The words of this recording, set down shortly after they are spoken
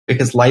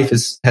because life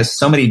has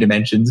so many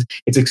dimensions.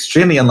 It's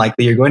extremely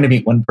unlikely you're going to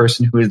meet one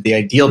person who is the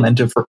ideal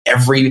mentor for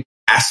every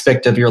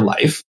aspect of your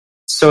life.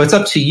 So it's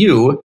up to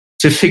you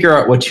to figure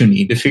out what you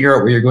need, to figure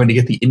out where you're going to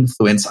get the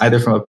influence, either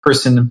from a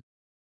person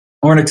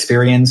or an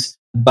experience.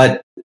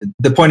 But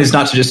the point is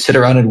not to just sit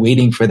around and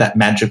waiting for that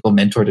magical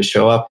mentor to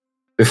show up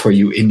before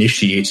you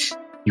initiate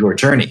your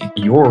journey.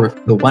 You're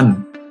the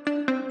one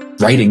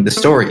writing the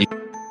story.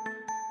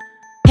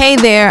 Hey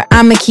there,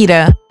 I'm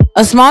Makita,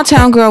 a small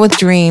town girl with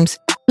dreams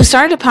who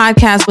started a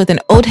podcast with an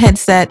old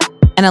headset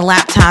and a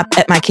laptop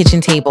at my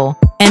kitchen table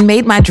and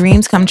made my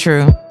dreams come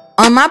true.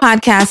 On my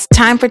podcast,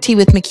 Time for Tea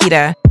with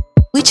Makita,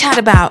 we chat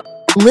about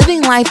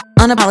living life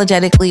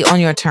unapologetically on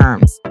your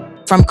terms,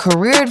 from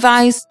career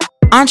advice,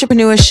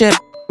 entrepreneurship,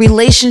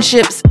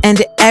 relationships,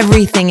 and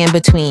everything in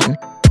between.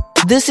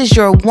 This is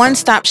your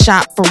one-stop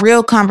shop for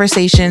real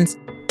conversations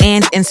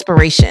and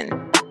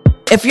inspiration.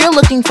 If you're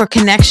looking for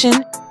connection,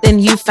 then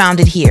you found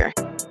it here.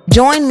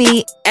 Join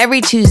me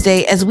every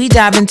Tuesday as we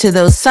dive into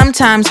those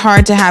sometimes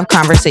hard to have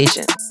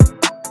conversations.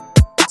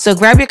 So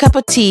grab your cup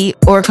of tea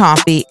or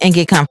coffee and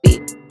get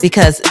comfy,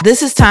 because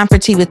this is Time for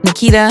Tea with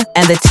Makita,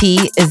 and the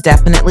tea is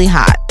definitely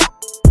hot.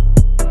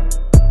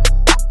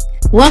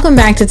 Welcome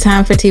back to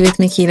Time for Tea with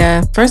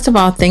Makita. First of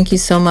all, thank you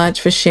so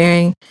much for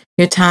sharing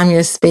your time,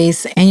 your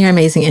space, and your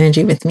amazing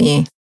energy with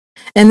me.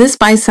 In this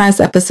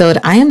bite-sized episode,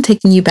 I am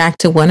taking you back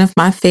to one of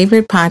my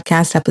favorite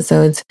podcast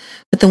episodes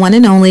with the one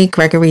and only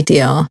Gregory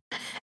Deal.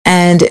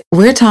 And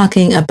we're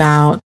talking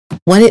about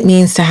what it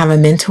means to have a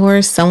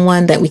mentor,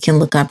 someone that we can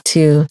look up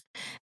to,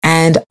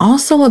 and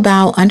also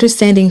about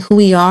understanding who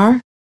we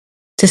are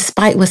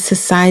despite what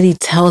society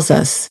tells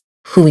us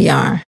who we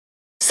are.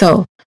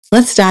 So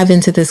let's dive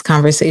into this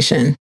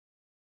conversation.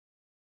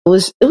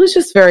 It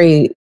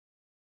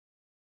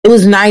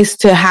was nice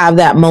to have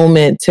that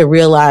moment to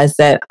realize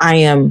that I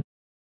am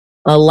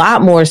a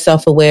lot more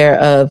self-aware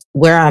of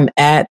where I'm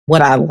at,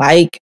 what I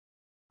like,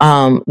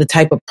 the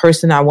type of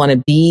person I want to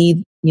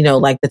be,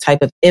 like the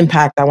type of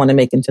impact I want to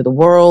make into the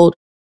world.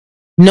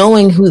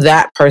 Knowing who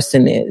that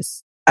person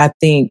is, I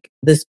think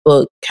this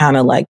book kind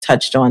of like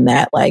touched on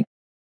that. Like,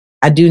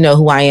 I do know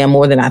who I am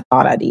more than I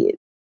thought I did.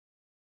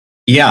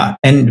 Yeah.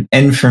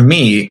 And for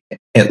me,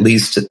 at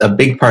least, a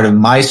big part of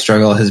my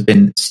struggle has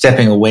been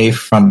stepping away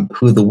from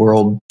who the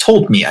world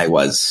told me I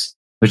was,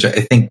 which I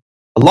think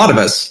a lot of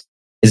us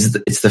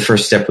it's the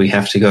first step we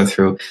have to go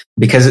through,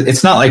 because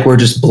it's not like we're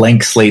just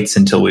blank slates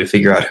until we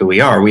figure out who we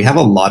are. We have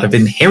a lot of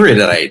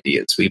inherited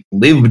ideas. We've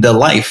lived a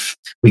life.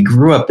 We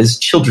grew up as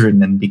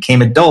children and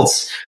became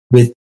adults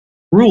with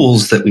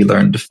rules that we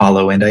learned to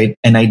follow and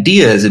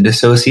ideas and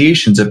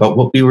associations about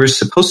what we were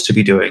supposed to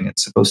be doing and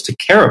supposed to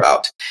care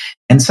about.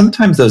 And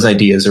sometimes those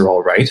ideas are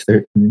all right.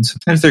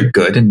 Sometimes they're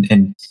good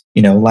and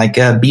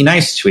be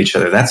nice to each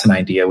other. That's an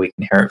idea we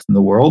can inherit from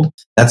the world.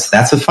 That's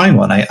a fine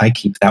one. I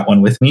keep that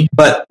one with me.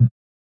 But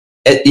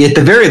at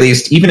the very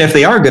least, even if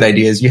they are good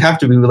ideas, you have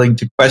to be willing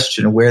to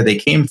question where they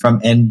came from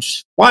and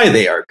why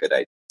they are good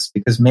ideas.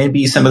 Because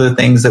maybe some of the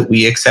things that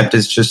we accept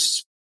as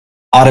just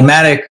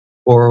automatic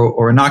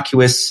or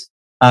innocuous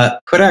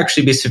could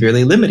actually be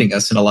severely limiting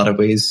us in a lot of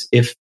ways,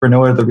 if for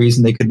no other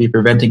reason they could be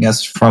preventing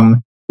us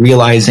from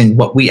realizing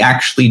what we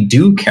actually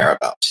do care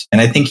about. And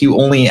I think you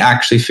only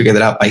actually figure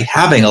that out by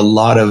having a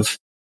lot of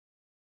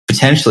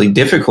potentially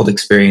difficult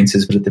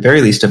experiences, but at the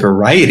very least a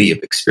variety of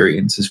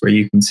experiences where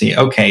you can see,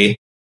 okay,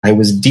 I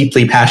was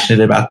deeply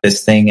passionate about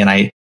this thing and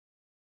I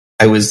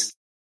was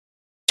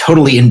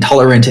totally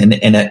intolerant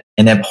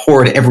and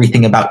abhorred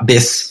everything about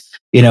this.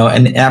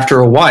 And after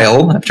a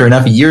while, after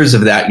enough years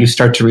of that, you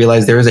start to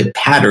realize there is a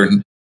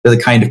pattern to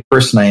the kind of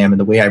person I am and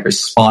the way I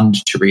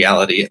respond to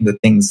reality and the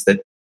things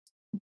that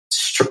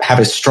have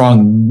a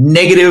strong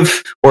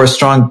negative or a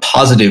strong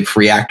positive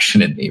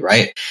reaction in me,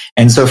 right?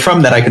 And so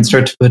from that, I can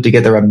start to put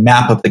together a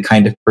map of the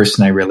kind of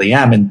person I really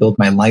am and build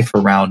my life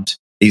around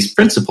these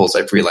principles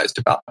I've realized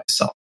about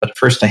myself. But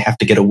first, I have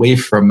to get away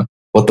from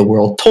what the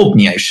world told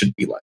me I should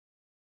be like.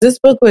 This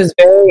book was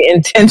very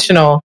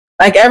intentional.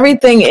 Like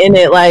everything in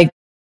it, like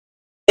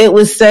it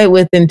was said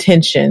with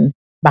intention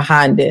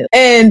behind it.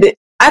 And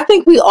I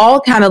think we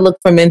all kind of look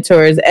for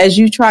mentors as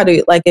you try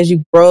to, like, as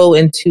you grow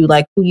into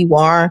like who you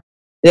are.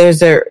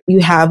 You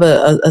have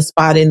a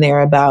spot in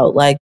there about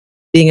like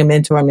being a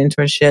mentor,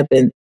 mentorship,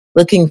 and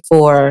looking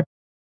for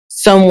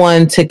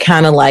someone to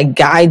kind of like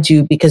guide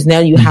you, because now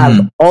you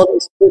have all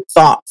these good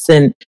thoughts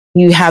and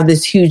you have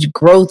this huge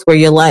growth where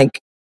you're like,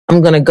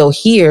 I'm going to go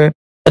here,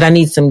 but I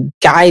need some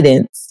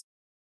guidance.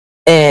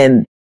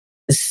 And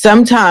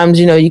sometimes,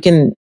 you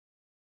can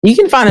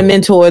find a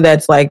mentor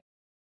that's like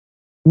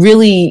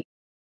really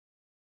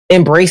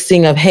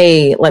embracing of,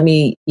 hey,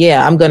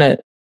 I'm going to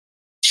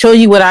show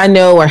you what I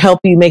know or help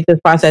you make this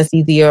process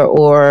easier,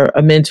 or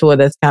a mentor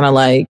that's kind of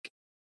like,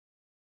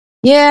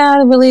 yeah,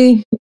 I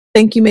really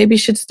think you maybe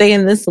should stay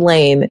in this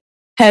lane.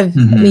 What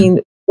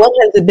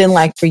has it been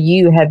like for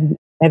you?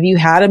 Have you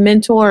had a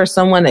mentor or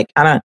someone that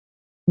kind of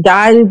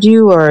guided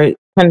you, or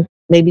kind of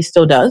maybe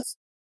still does?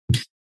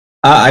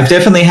 I've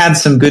definitely had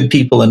some good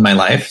people in my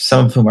life,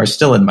 some of whom are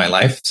still in my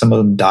life. Some of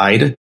them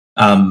died.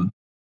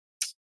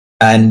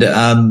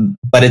 And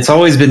but it's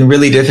always been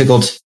really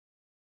difficult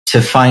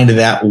to find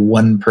that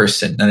one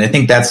person. And I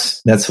think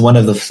that's one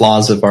of the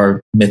flaws of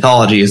our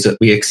mythology, is that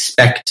we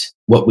expect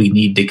what we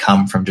need to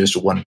come from just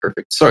one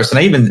perfect source.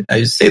 And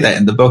I say that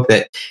in the book,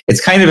 that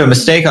it's kind of a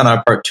mistake on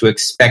our part to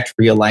expect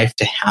real life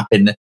to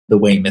happen the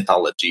way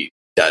mythology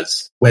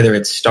does, whether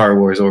it's Star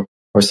Wars or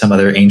some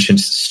other ancient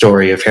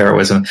story of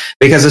heroism,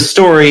 because a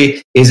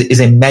story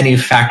is a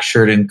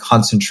manufactured and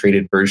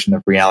concentrated version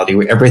of reality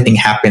where everything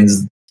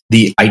happens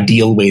the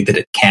ideal way that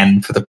it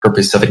can for the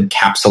purpose of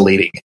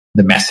encapsulating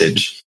the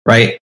message,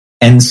 right?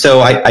 And so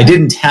I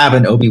didn't have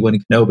an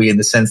Obi-Wan Kenobi in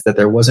the sense that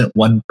there wasn't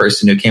one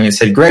person who came and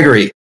said,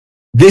 Gregory,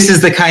 this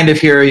is the kind of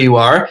hero you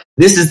are.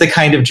 This is the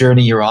kind of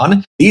journey you're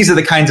on. These are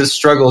the kinds of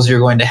struggles you're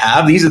going to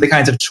have. These are the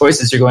kinds of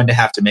choices you're going to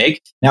have to make.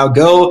 Now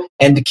go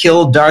and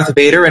kill Darth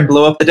Vader and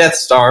blow up the Death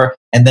Star,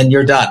 and then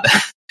you're done,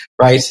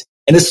 right?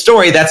 In a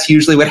story, that's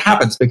usually what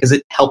happens, because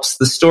it helps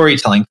the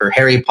storytelling for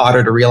Harry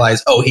Potter to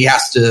realize, oh, he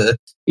has to,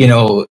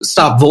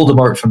 stop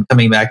Voldemort from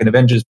coming back and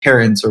avenge his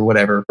parents or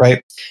whatever,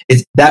 right?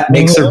 That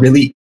makes a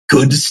really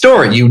good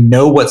story. You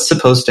know what's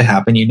supposed to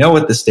happen. You know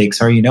what the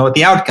stakes are. You know what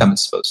the outcome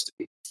is supposed to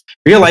be.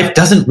 Real life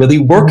doesn't really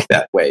work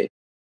that way,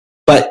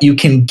 but you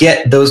can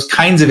get those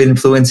kinds of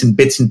influence in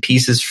bits and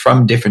pieces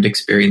from different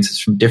experiences,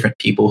 from different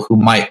people who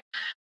might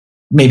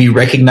maybe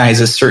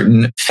recognize a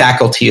certain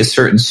faculty, a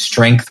certain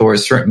strength, or a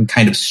certain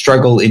kind of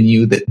struggle in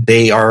you that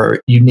they are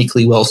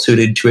uniquely well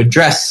suited to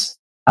address.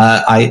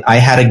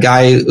 I had a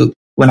guy,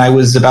 when I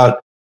was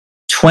about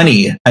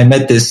 20, I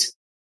met this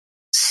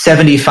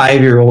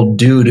 75-year-old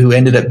dude who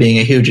ended up being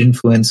a huge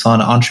influence on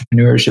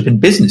entrepreneurship and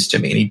business to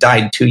me. And he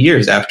died 2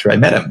 years after I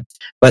met him.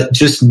 But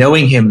just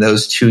knowing him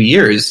those 2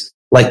 years,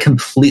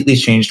 completely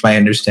changed my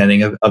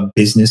understanding of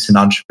business and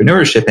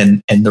entrepreneurship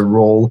and the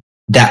role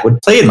that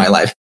would play in my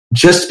life.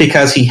 Just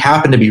because he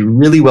happened to be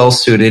really well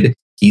suited.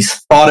 He's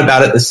thought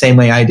about it the same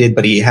way I did,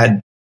 but he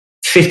had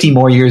 50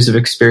 more years of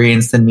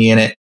experience than me in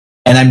it.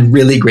 And I'm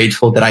really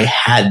grateful that I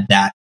had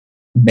that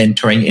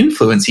mentoring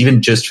influence,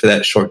 even just for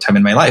that short time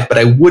in my life. But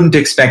I wouldn't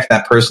expect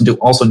that person to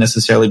also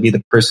necessarily be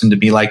the person to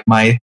be like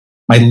my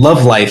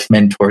love life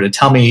mentor, to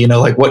tell me,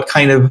 what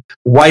kind of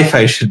wife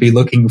I should be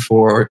looking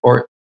for,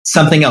 or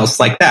something else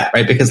like that,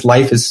 right? Because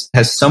life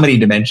has so many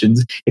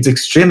dimensions. It's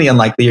extremely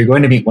unlikely you're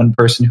going to meet one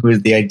person who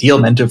is the ideal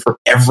mentor for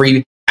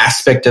every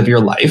aspect of your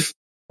life,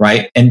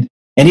 right? And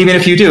even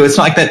if you do, it's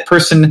not like that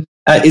person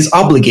is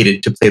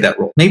obligated to play that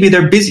role. Maybe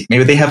they're busy.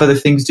 Maybe they have other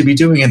things to be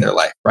doing in their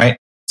life, right?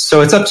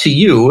 So it's up to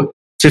you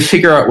to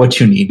figure out what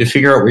you need, to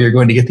figure out where you're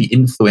going to get the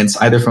influence,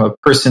 either from a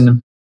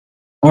person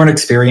or an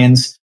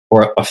experience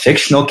or a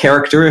fictional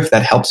character, if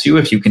that helps you,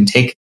 if you can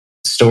take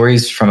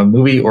stories from a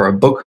movie or a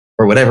book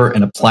or whatever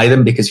and apply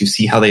them because you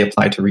see how they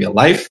apply to real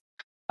life.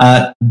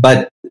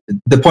 But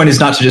the point is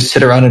not to just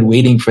sit around and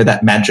waiting for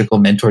that magical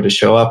mentor to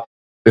show up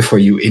before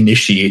you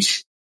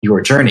initiate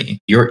your journey.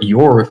 You're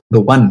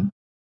the one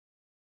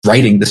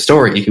writing the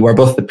story. You are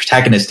both the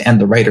protagonist and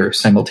the writer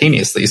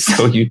simultaneously.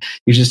 So you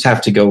just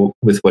have to go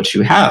with what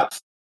you have.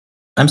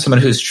 I'm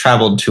someone who's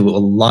traveled to a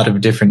lot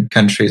of different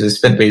countries. I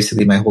spent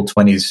basically my whole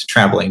 20s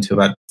traveling to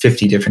about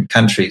 50 different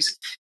countries.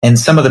 And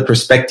some of the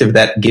perspective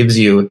that gives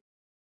you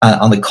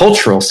on the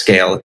cultural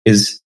scale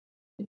is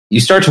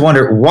you start to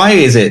wonder, why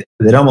is it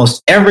that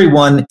almost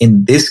everyone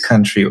in this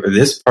country or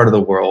this part of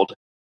the world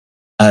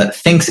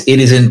thinks it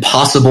is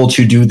impossible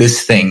to do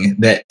this thing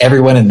that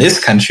everyone in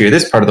this country or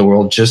this part of the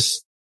world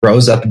just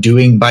grows up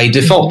doing by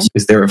default?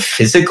 Is there a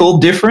physical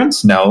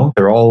difference? No,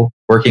 they're all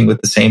working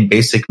with the same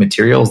basic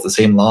materials, the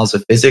same laws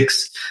of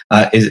physics.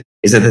 Is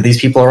it that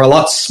these people are a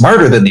lot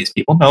smarter than these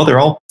people? No, they're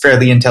all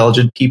fairly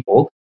intelligent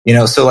people.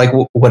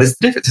 So what is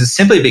the difference? It's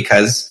simply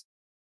because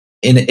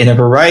in a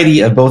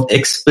variety of both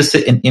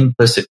explicit and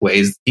implicit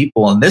ways,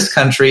 people in this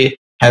country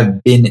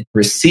have been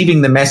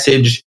receiving the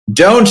message,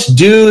 don't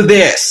do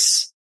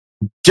this.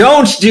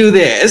 Don't do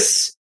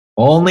this.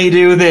 Only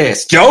do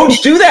this.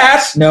 Don't do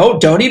that. No,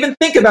 don't even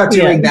think about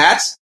doing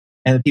that.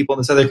 And the people in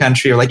this other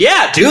country are like,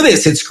 yeah, do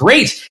this. It's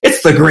great.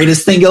 It's the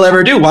greatest thing you'll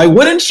ever do. Why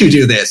wouldn't you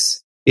do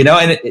this?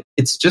 And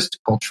it's just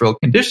cultural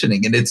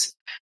conditioning. And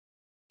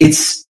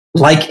it's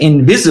like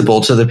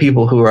invisible to the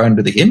people who are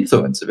under the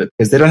influence of it,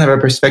 because they don't have a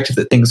perspective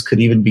that things could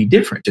even be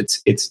different.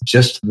 It's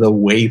just the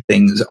way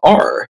things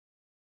are.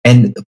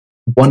 And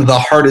one of the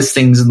hardest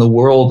things in the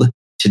world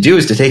to do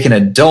is to take an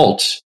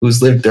adult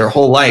who's lived their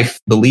whole life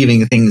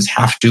believing things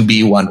have to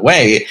be one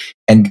way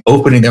and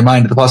opening their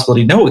mind to the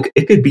possibility, no,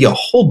 it could be a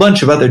whole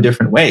bunch of other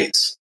different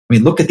ways. I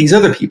mean, look at these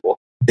other people.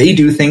 They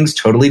do things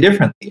totally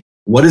differently.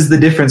 What is the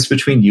difference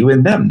between you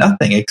and them?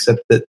 Nothing,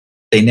 except that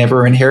they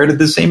never inherited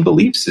the same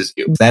beliefs as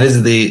you. That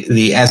is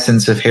the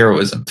essence of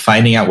heroism,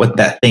 finding out what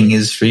that thing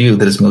is for you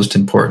that is most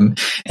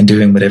important and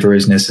doing whatever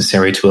is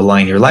necessary to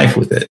align your life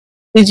with it.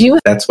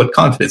 That's what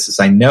confidence is.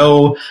 I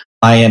know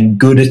I am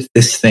good at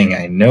this thing.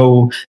 I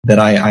know that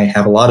I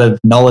have a lot of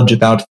knowledge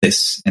about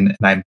this, and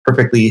I'm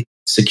perfectly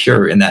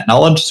secure in that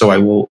knowledge. So I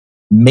will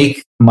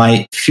make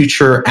my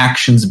future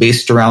actions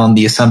based around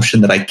the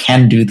assumption that I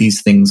can do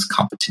these things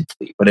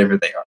competently, whatever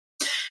they are.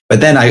 But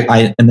then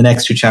I in the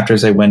next two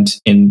chapters, I went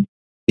in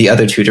the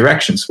other two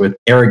directions. With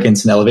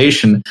arrogance and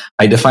elevation,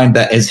 I defined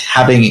that as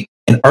having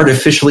an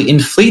artificially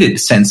inflated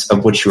sense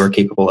of what you are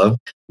capable of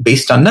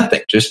based on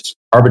nothing, just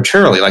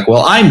arbitrarily. Like,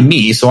 well, I'm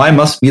me, so I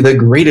must be the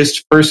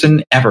greatest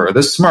person ever,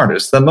 the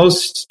smartest, the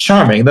most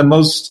charming, the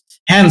most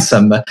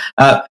handsome,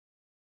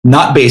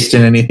 not based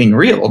in anything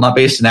real, not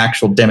based in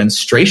actual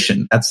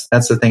demonstration. That's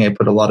the thing I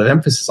put a lot of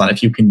emphasis on.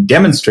 If you can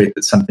demonstrate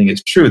that something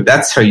is true,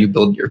 that's how you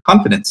build your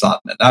confidence on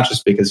it, not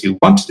just because you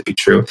want it to be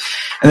true.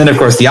 And then, of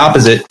course, the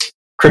opposite,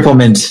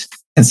 cripplement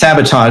and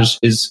sabotage,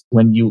 is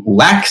when you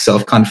lack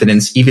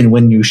self-confidence, even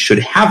when you should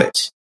have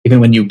it, even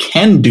when you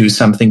can do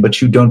something,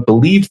 but you don't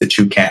believe that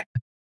you can.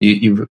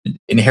 You've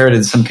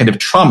inherited some kind of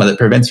trauma that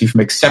prevents you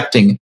from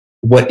accepting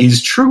what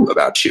is true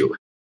about you.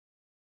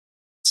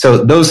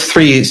 So those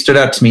three stood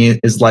out to me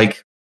as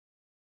like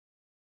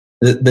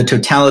the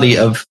totality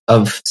of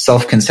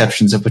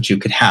self-conceptions of what you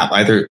could have.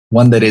 Either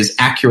one that is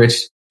accurate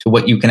to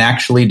what you can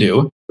actually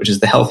do, which is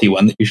the healthy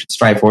one that you should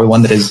strive for,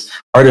 one that is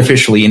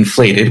artificially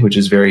inflated, which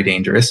is very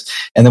dangerous,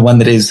 and the one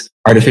that is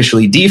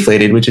artificially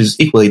deflated, which is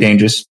equally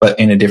dangerous, but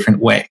in a different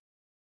way.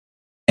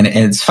 And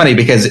it's funny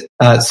because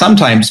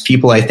sometimes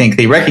people, I think,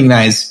 they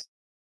recognize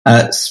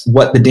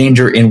what the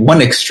danger in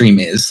one extreme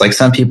is. Like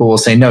some people will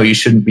say, no, you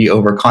shouldn't be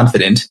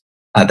overconfident.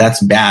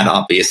 That's bad,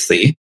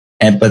 obviously.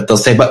 But they'll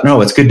say, but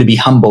no, it's good to be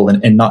humble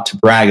and not to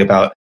brag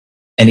about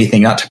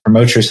anything, not to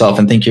promote yourself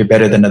and think you're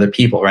better than other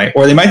people, right?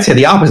 Or they might say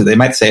the opposite. They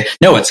might say,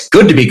 no, it's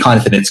good to be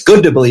confident. It's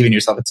good to believe in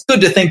yourself. It's good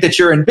to think that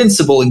you're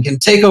invincible and can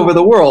take over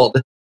the world.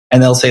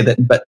 And they'll say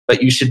that, but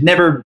you should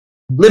never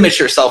limit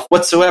yourself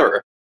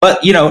whatsoever.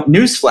 But,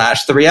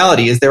 newsflash, the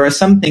reality is there are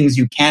some things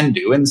you can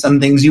do and some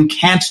things you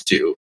can't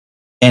do.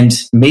 And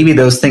maybe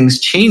those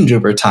things change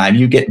over time.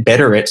 You get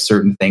better at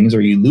certain things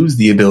or you lose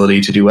the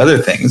ability to do other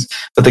things.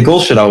 But the goal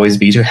should always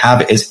be to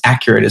have as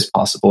accurate as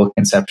possible a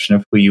conception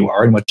of who you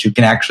are and what you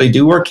can actually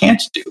do or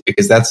can't do,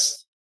 because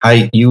that's how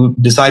you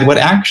decide what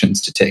actions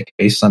to take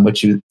based on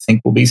what you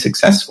think will be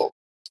successful.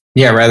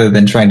 Yeah, rather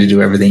than trying to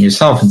do everything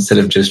yourself instead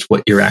of just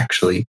what you're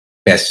actually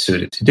best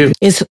suited to do.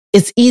 It's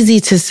easy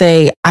to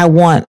say, I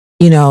want,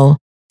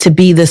 to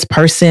be this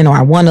person, or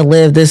I want to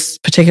live this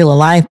particular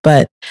life.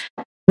 But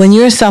when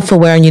you're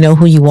self-aware and you know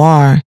who you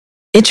are,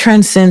 it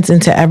transcends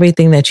into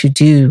everything that you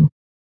do.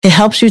 It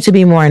helps you to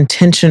be more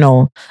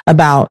intentional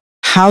about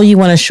how you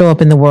want to show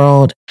up in the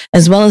world,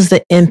 as well as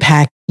the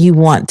impact you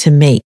want to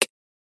make.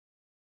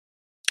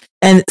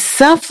 And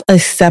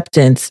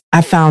self-acceptance,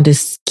 I found,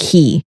 is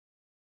key.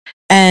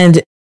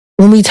 And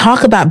when we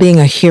talk about being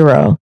a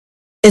hero,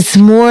 it's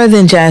more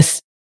than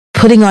just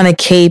putting on a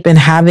cape and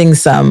having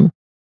some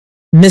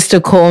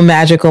mystical,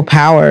 magical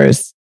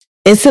powers.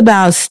 It's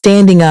about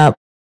standing up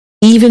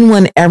even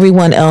when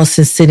everyone else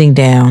is sitting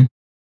down.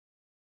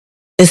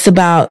 It's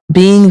about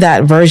being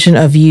that version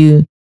of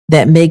you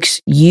that makes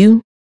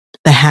you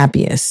the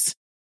happiest.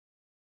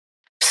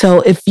 So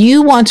if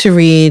you want to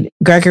read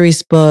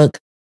Gregory's book,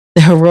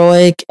 The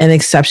Heroic and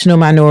Exceptional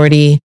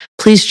Minority,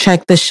 please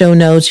check the show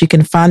notes. You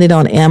can find it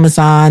on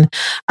Amazon.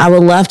 I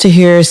would love to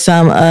hear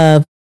some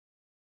of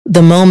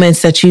the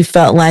moments that you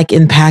felt like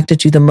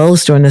impacted you the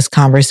most during this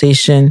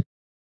conversation.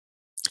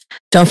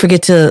 Don't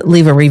forget to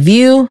leave a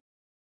review.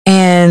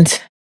 And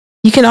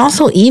you can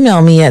also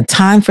email me at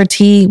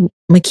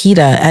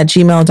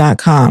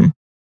timeforteamakita@gmail.com.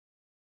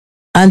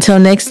 Until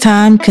next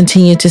time,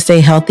 continue to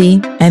stay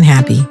healthy and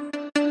happy.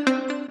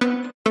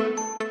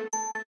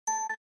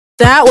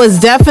 That was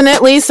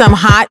definitely some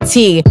hot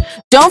tea.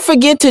 Don't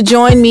forget to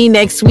join me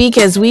next week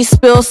as we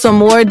spill some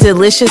more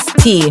delicious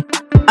tea.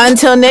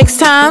 Until next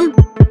time,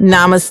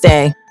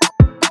 namaste.